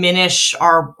diminish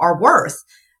our worth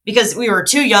because we were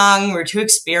too young, we were too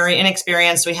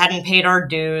inexperienced, we hadn't paid our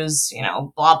dues,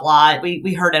 blah, blah.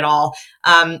 We heard it all.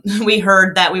 We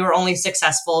heard that we were only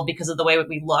successful because of the way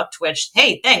we looked, which,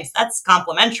 hey, thanks, that's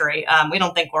complimentary. We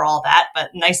don't think we're all that, but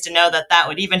nice to know that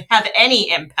would even have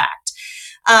any impact.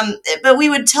 But we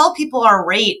would tell people our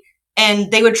rate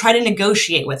and they would try to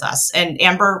negotiate with us. And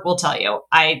Amber will tell you,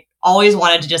 I always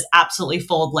wanted to just absolutely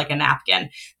fold like a napkin.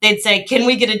 They'd say, can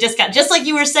we get a discount? Just like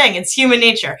you were saying, it's human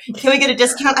nature. Can we get a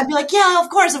discount? I'd be like, yeah, of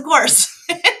course.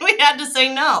 We had to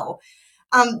say no.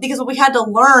 Because what we had to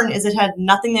learn is it had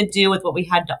nothing to do with what we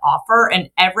had to offer and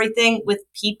everything with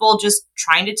people just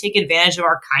trying to take advantage of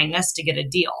our kindness to get a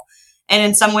deal. And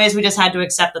in some ways, we just had to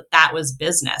accept that that was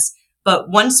business. But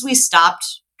once we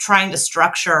stopped trying to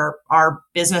structure our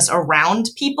business around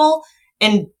people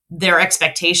and their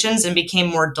expectations and became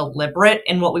more deliberate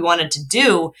in what we wanted to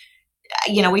do,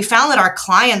 we found that our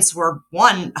clients were,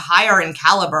 one, higher in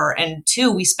caliber, and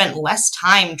two, we spent less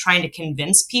time trying to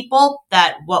convince people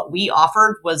that what we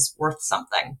offered was worth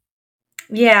something.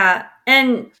 Yeah.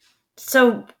 And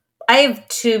so I have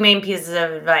two main pieces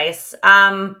of advice.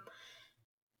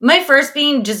 My first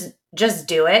being just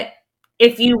do it.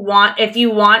 If you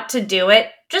want to do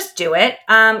it, just do it.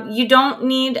 You don't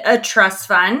need a trust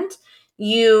fund.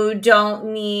 You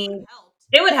don't need.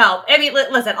 It would help. I mean,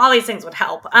 listen, all these things would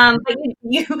help. But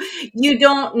you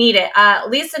don't need it.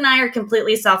 Lisa and I are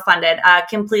completely self-funded,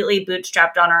 completely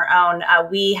bootstrapped on our own.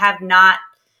 We have not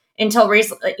until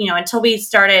recently, until we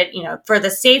started, for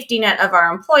the safety net of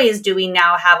our employees, do we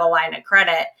now have a line of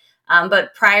credit?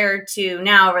 But prior to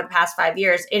now, over the past 5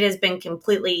 years, it has been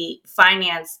completely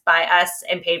financed by us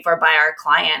and paid for by our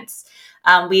clients.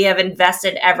 We have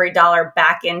invested every dollar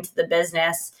back into the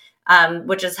business,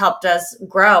 which has helped us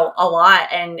grow a lot.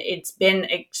 And it's been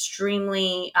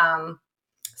extremely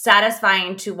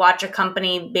satisfying to watch a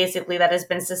company basically that has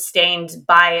been sustained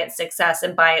by its success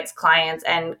and by its clients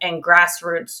and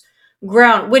grassroots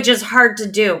grown, which is hard to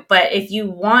do. But if you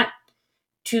want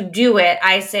to do it,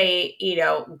 I say,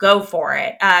 go for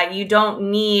it. You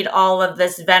don't need all of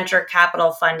this venture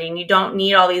capital funding. You don't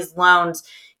need all these loans.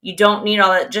 You don't need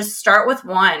all that. Just start with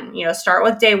one, start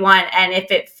with day one. And if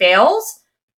it fails,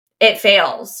 it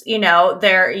fails.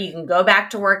 There you can go back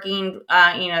to working,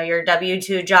 your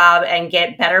W-2 job and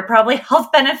get better probably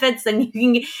health benefits than you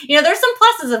can, there's some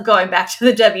pluses of going back to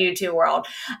the W-2 world.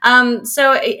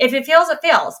 So if it fails, it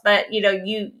fails, but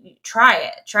you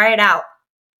try it out.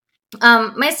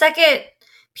 My second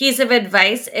piece of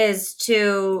advice is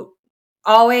to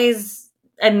always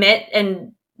admit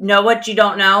and know what you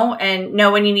don't know and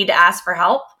know when you need to ask for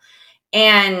help.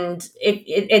 And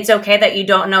it's okay that you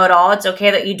don't know it all. It's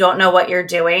okay that you don't know what you're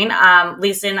doing.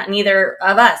 Lisa, neither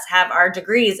of us have our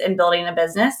degrees in building a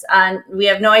business. We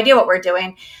have no idea what we're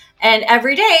doing. And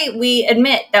every day we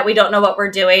admit that we don't know what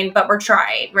we're doing, but we're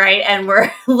trying, right? And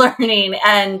we're learning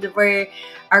and we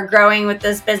are growing with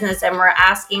this business and we're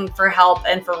asking for help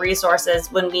and for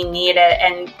resources when we need it.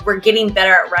 And we're getting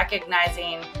better at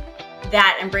recognizing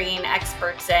that and bringing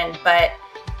experts in. But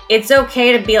it's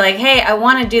okay to be like, hey, I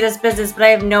want to do this business, but I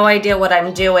have no idea what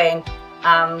I'm doing.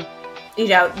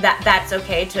 That's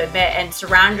okay to admit, and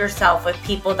surround yourself with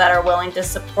people that are willing to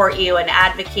support you and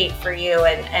advocate for you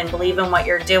and believe in what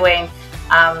you're doing,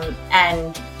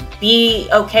 and be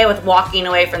okay with walking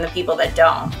away from the people that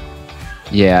don't.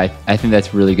 Yeah, I think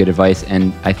that's really good advice.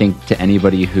 And I think to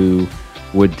anybody who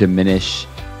would diminish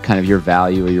kind of your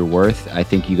value or your worth, I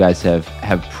think you guys have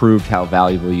proved how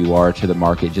valuable you are to the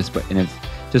market just by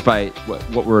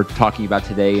what we're talking about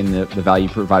today and the value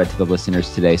provided to the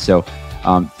listeners today. So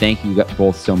thank you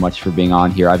both so much for being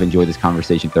on here. I've enjoyed this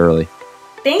conversation thoroughly.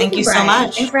 Thank you so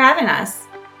much. Thanks for having us.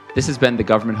 This has been the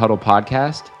Government Huddle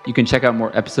podcast. You can check out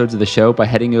more episodes of the show by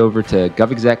heading over to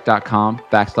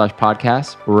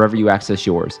govexec.com/podcast, wherever you access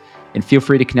yours. And feel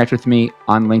free to connect with me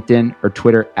on LinkedIn or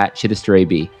Twitter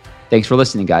 @ChittisterAB. Thanks for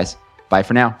listening, guys. Bye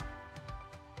for now.